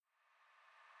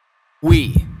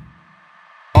We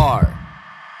are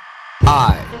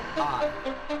I.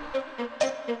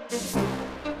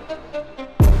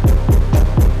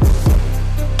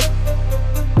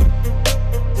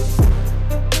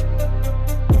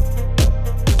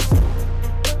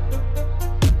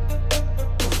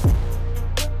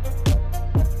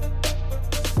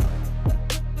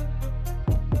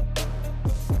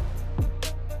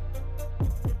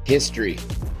 History.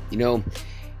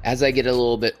 As I get a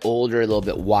little bit older, a little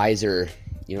bit wiser,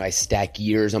 I stack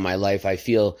years on my life. I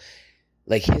feel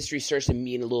like history starts to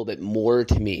mean a little bit more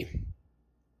to me.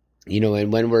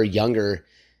 And when we're younger,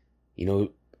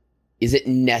 is it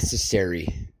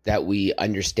necessary that we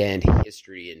understand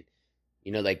history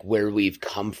and, like where we've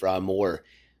come from, or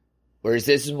is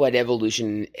this is what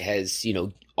evolution has,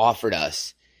 offered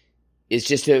us, is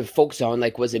just to focus on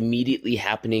like what's immediately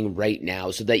happening right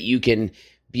now so that you can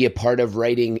be a part of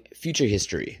writing future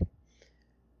history.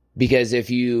 Because if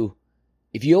you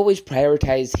always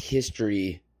prioritize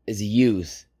history as a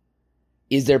youth,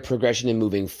 is there progression in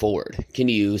moving forward? Can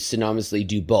you synonymously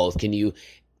do both? Can you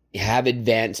have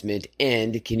advancement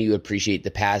and can you appreciate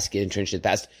the past, get entrenched in the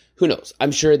past? Who knows?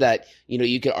 I'm sure that,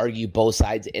 you could argue both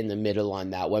sides in the middle on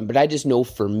that one. But I just know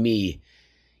for me,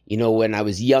 when I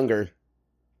was younger,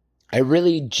 I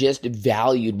really just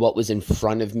valued what was in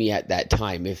front of me at that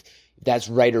time. If that's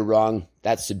right or wrong,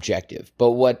 that's subjective.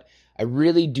 But what I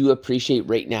really do appreciate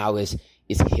right now is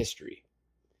history.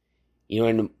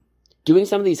 And doing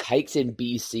some of these hikes in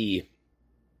BC,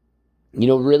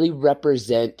 really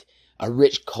represent a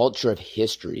rich culture of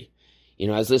history. I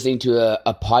was listening to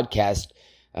a podcast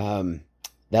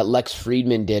that Lex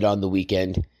Friedman did on the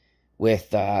weekend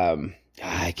with,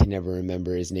 I can never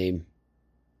remember his name.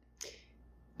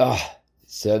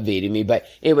 It's evading me. But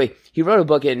anyway, he wrote a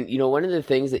book, and, one of the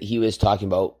things that he was talking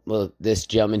about, well, this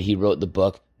gentleman, he wrote the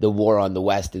book, The War on the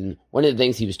West, and one of the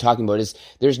things he was talking about is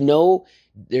there's no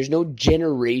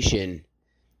generation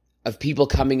of people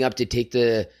coming up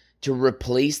to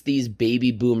replace these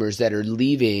baby boomers that are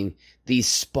leaving these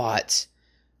spots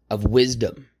of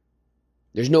wisdom.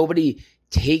 There's nobody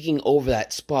taking over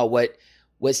that spot.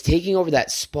 What's taking over that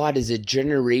spot is a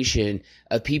generation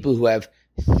of people who have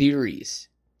theories,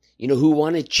 who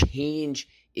want to change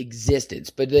existence,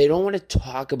 but they don't want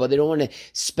to they don't want to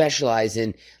specialize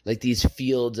in like these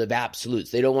fields of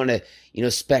absolutes. They don't want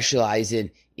to, specialize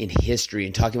in history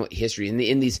and talking about history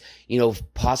in these,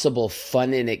 possible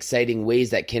fun and exciting ways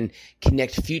that can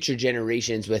connect future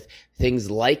generations with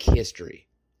things like history,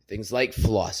 things like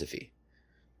philosophy.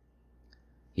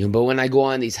 But when I go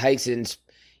on these hikes and,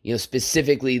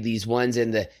 specifically these ones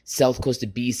in the south coast of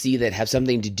BC that have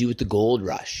something to do with the gold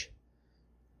rush,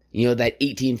 that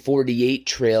 1848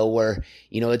 trail where,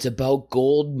 it's about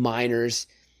gold miners,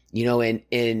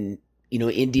 and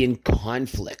Indian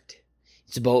conflict.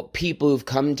 It's about people who've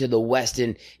come to the West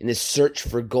in this search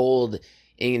for gold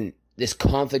and this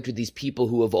conflict with these people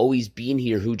who have always been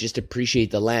here, who just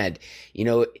appreciate the land.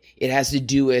 It has to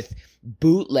do with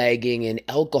bootlegging and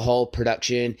alcohol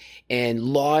production and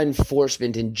law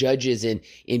enforcement and judges in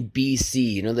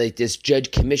BC. Like this judge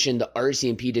commissioned the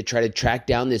RCMP to try to track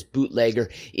down this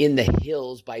bootlegger in the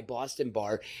hills by Boston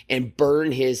Bar and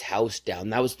burn his house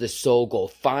down. That was the sole goal.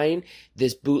 Find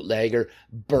this bootlegger,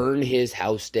 burn his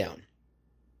house down.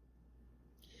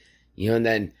 And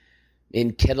then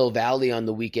in Kettle Valley on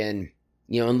the weekend,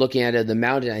 and looking at the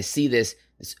mountain, I see this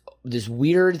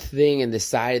weird thing in the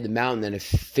side of the mountain, and I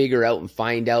figure out and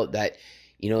find out that,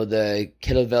 the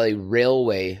Kettle Valley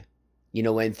Railway,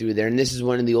 went through there, and this is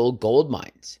one of the old gold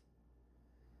mines.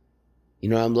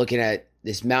 I'm looking at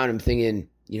this mountain, I'm thinking,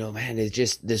 man, it's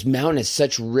just, this mountain has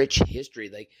such rich history.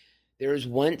 Like, there was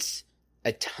once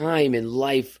a time in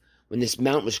life when this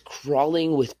mountain was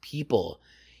crawling with people,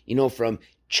 from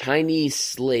Chinese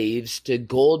slaves to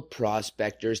gold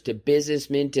prospectors to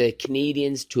businessmen to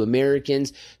Canadians to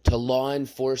Americans to law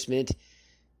enforcement,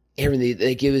 everything.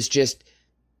 Like, it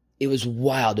was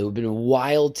wild. It would have been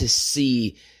wild to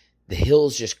see the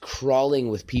hills just crawling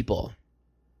with people.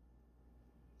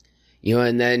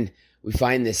 And then we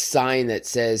find this sign that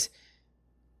says,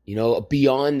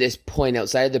 beyond this point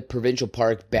outside of the provincial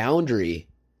park boundary,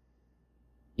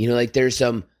 like there's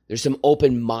some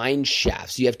open mine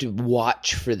shafts. You have to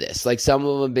watch for this. Like, some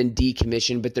of them have been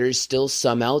decommissioned, but there's still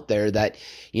some out there that,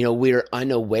 we're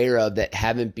unaware of, that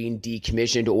haven't been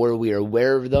decommissioned, or we are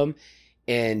aware of them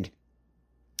and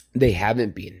they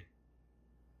haven't been.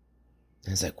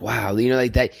 I was like, wow,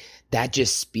 like that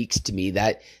just speaks to me.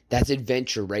 That's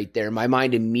adventure right there. My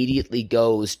mind immediately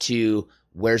goes to,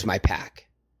 where's my pack?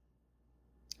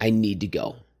 I need to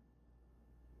go.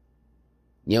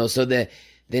 So the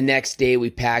next day we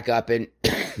pack up and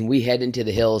we head into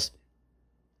the hills.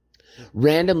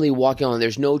 randomly walking on.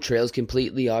 There's no trails,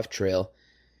 completely off trail.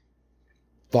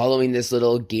 Following this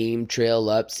little game trail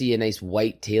up, see a nice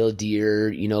white-tailed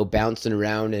deer, bouncing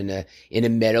around in a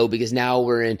meadow, because now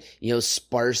we're in,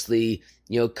 sparsely,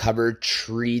 covered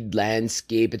treed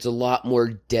landscape. It's a lot more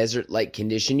desert-like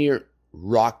condition here.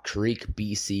 Rock Creek,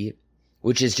 BC,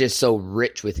 which is just so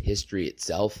rich with history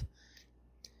itself.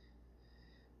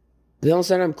 Then all of a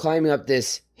sudden I'm climbing up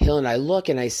this hill and I look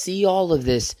and I see all of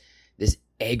this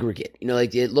aggregate.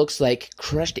 It looks like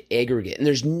crushed aggregate, and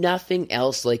there's nothing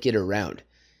else like it around.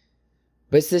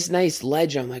 But it's this nice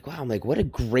ledge. I'm like, wow, what a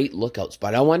great lookout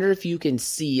spot. I wonder if you can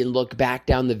see and look back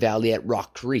down the valley at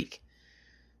Rock Creek.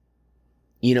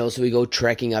 So we go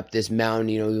trekking up this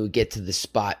mountain, we get to the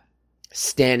spot,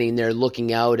 standing there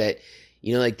looking out at,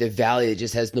 the valley that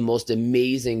just has the most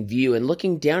amazing view, and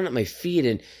looking down at my feet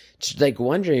and just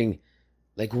wondering,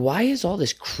 why is all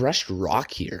this crushed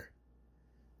rock here?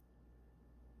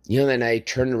 Then I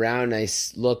turn around and I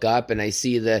look up and I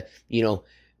see the,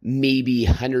 maybe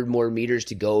 100 more meters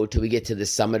to go till we get to the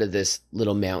summit of this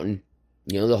little mountain.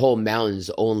 The whole mountain's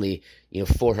only,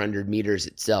 400 meters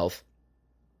itself.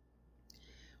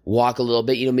 Walk a little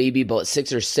bit, maybe about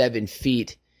 6 or 7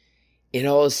 feet. And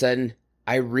all of a sudden,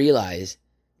 I realize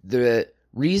the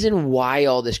reason why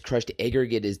all this crushed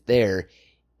aggregate is there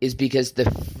is because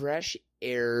the fresh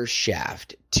air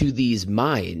shaft to this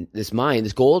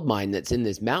gold mine that's in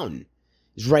this mountain,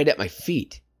 is right at my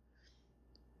feet.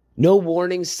 No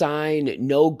warning sign,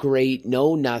 no grate,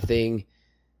 no nothing.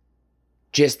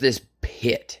 Just this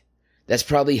pit that's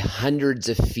probably hundreds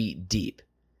of feet deep.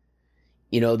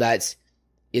 That's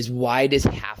as wide as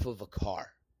half of a car.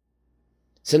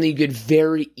 Something you could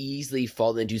very easily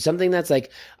fall into. Something that's like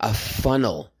a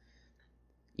funnel.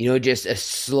 Just a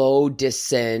slow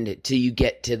descend till you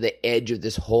get to the edge of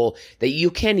this hole that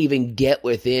you can't even get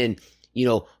within,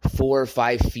 4 or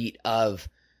 5 feet of,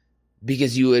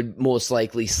 because you would most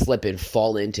likely slip and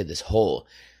fall into this hole.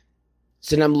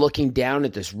 So then I'm looking down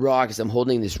at this rock as I'm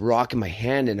holding this rock in my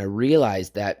hand, and I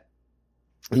realize that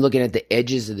I'm looking at the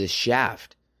edges of this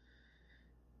shaft,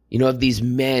 of these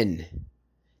men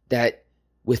that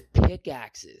with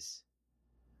pickaxes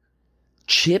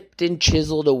chipped and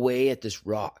chiseled away at this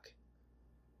rock.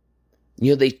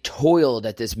 They toiled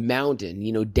at this mountain,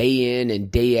 day in and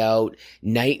day out,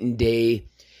 night and day,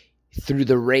 through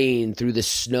the rain, through the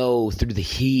snow, through the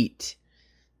heat.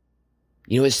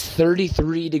 It's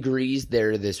 33 degrees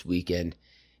there this weekend,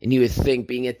 and you would think,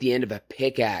 being at the end of a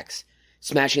pickaxe,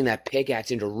 smashing that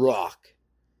pickaxe into rock,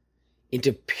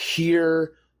 into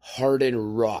pure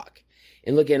hardened rock,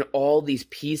 and look at all these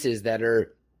pieces that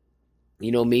are,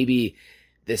 maybe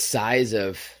the size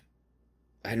of,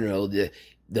 I don't know,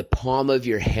 the palm of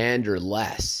your hand or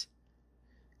less.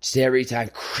 Just every time,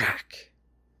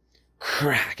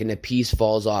 crack, and a piece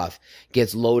falls off,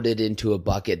 gets loaded into a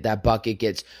bucket. That bucket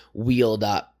gets wheeled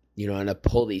up, on a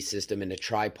pulley system and a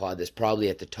tripod that's probably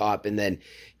at the top, and then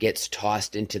gets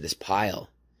tossed into this pile.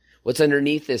 What's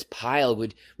underneath this pile?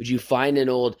 Would you find an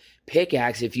old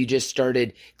pickaxe if you just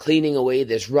started cleaning away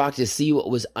this rock to see what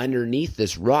was underneath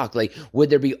this rock? Would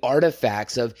there be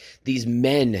artifacts of these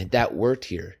men that worked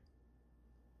here?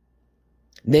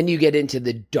 Then you get into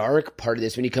the dark part of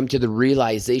this when you come to the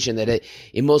realization that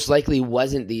it most likely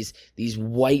wasn't these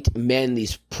white men,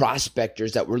 these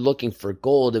prospectors that were looking for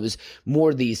gold. It was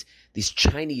more these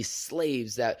Chinese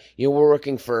slaves that, were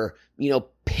working for,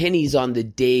 pennies on the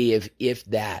day, if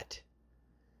that.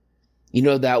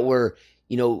 That were,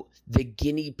 the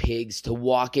guinea pigs to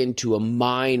walk into a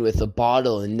mine with a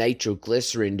bottle and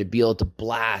nitroglycerin to be able to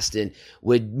blast, and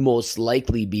would most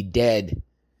likely be dead.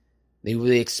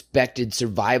 The expected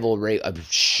survival rate, I'm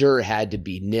sure, had to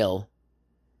be nil.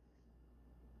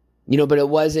 But it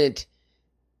wasn't.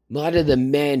 A lot of the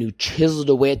men who chiseled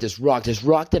away at this rock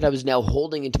that I was now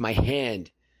holding into my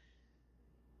hand,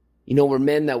 were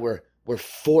men that were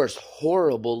forced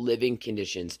horrible living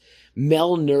conditions,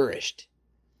 malnourished,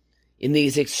 in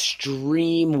these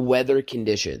extreme weather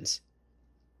conditions,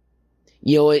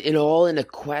 and all in a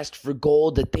quest for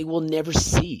gold that they will never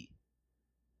see,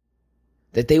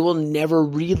 that they will never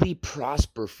really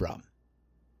prosper from.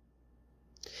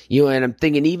 And I'm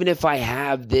thinking, even if I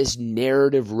have this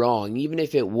narrative wrong, even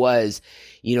if it was,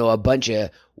 a bunch of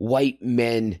white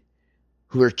men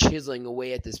who are chiseling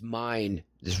away at this mine,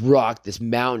 this rock, this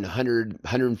mountain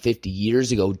 150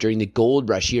 years ago during the gold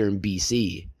rush here in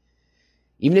BC,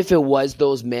 even if it was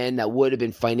those men that would have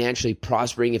been financially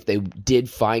prospering if they did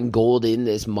find gold in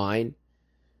this mine,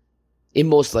 it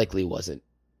most likely wasn't.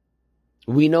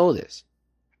 We know this.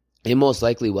 It most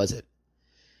likely wasn't.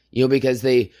 Because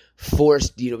they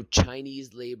forced,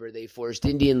 Chinese labor, they forced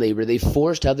Indian labor, they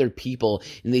forced other people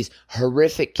in these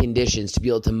horrific conditions to be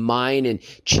able to mine and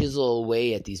chisel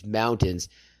away at these mountains,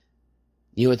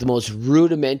 with the most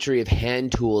rudimentary of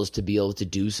hand tools to be able to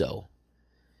do so.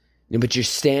 But you're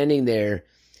standing there,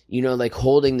 like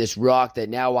holding this rock that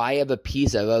now I have a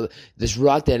piece of, this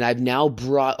rock that I've now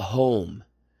brought home,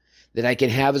 that I can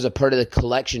have as a part of the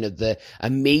collection of the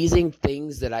amazing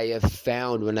things that I have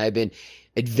found when I've been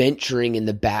adventuring in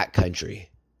the backcountry.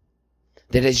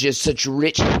 That is just such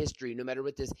rich history, no matter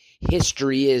what this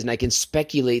history is. And I can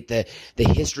speculate the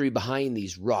history behind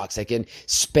these rocks. I can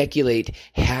speculate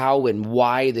how and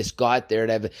why this got there.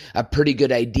 And I have a pretty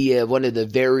good idea of one of the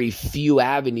very few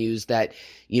avenues that,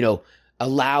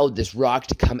 allowed this rock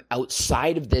to come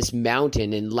outside of this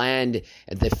mountain and land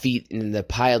at the feet in the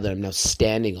pile that I'm now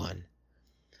standing on.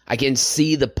 I can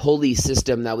see the pulley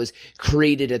system that was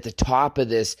created at the top of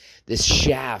this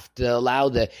shaft to allow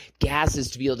the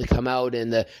gases to be able to come out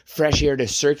and the fresh air to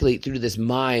circulate through this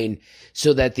mine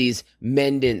so that these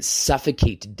men didn't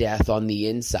suffocate to death on the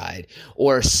inside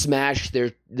or smash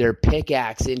their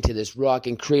pickaxe into this rock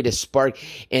and create a spark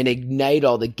and ignite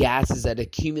all the gases that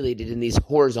accumulated in these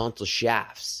horizontal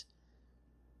shafts.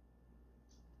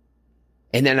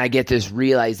 And then I get this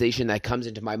realization that comes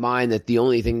into my mind that the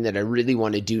only thing that I really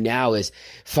want to do now is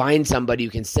find somebody who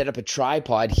can set up a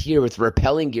tripod here with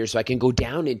rappelling gear so I can go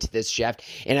down into this shaft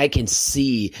and I can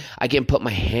see. I can put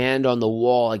my hand on the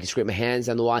wall. I can scrape my hands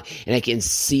on the wall and I can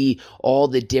see all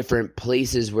the different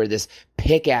places where this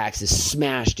pickaxe is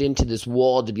smashed into this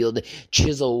wall to be able to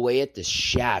chisel away at this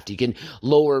shaft. You can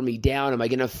lower me down. Am I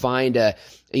going to find a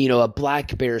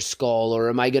black bear skull, or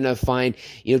am I going to find,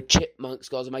 chipmunk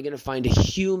skulls? Am I going to find a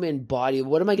human body?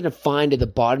 What am I going to find at the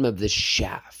bottom of this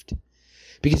shaft?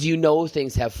 Because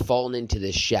things have fallen into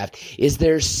this shaft. Is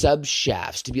there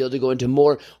sub-shafts to be able to go into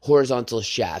more horizontal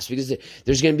shafts? Because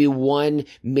there's going to be one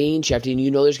main shaft, and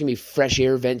there's going to be fresh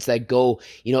air vents that go,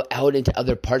 out into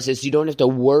other parts of this. You don't have to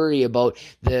worry about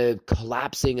the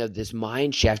collapsing of this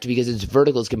mine shaft because its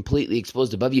vertical is completely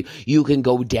exposed above you. You can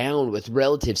go down with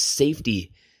relative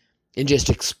safety and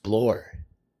just explore.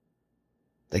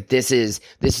 Like this is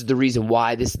the reason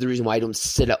why. This is the reason why I don't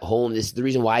sit at home. This is the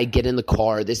reason why I get in the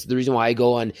car. This is the reason why I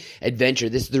go on adventure.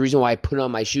 This is the reason why I put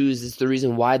on my shoes. This is the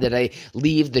reason why that I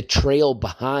leave the trail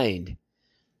behind.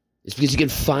 It's because you can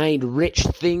find rich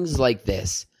things like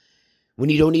this when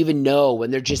you don't even know,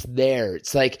 when they're just there.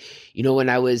 It's like, when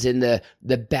I was in the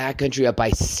backcountry up by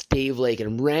Stave Lake and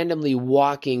I'm randomly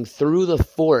walking through the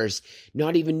forest,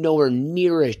 not even nowhere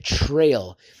near a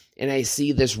trail, and I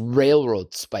see this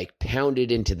railroad spike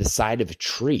pounded into the side of a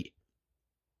tree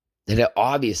that I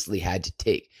obviously had to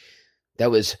take.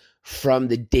 That was from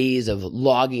the days of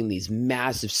logging these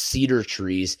massive cedar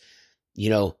trees,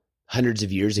 hundreds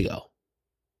of years ago.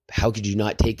 How could you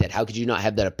not take that? How could you not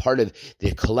have that a part of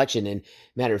the collection? And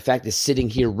matter of fact, it's sitting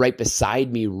here right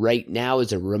beside me right now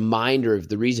as a reminder of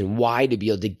the reason why to be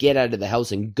able to get out of the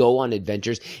house and go on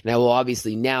adventures. And I will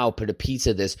obviously now put a piece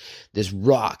of this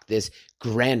rock, this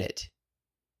granite,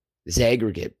 this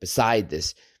aggregate beside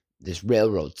this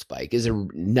railroad spike is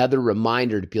another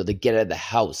reminder to be able to get out of the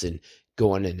house and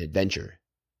go on an adventure.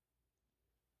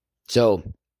 So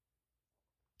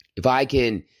if I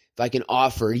can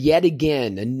offer yet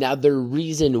again another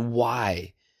reason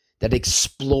why that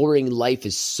exploring life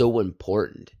is so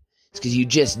important, it's because you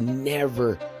just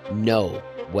never know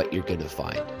what you're going to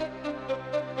find.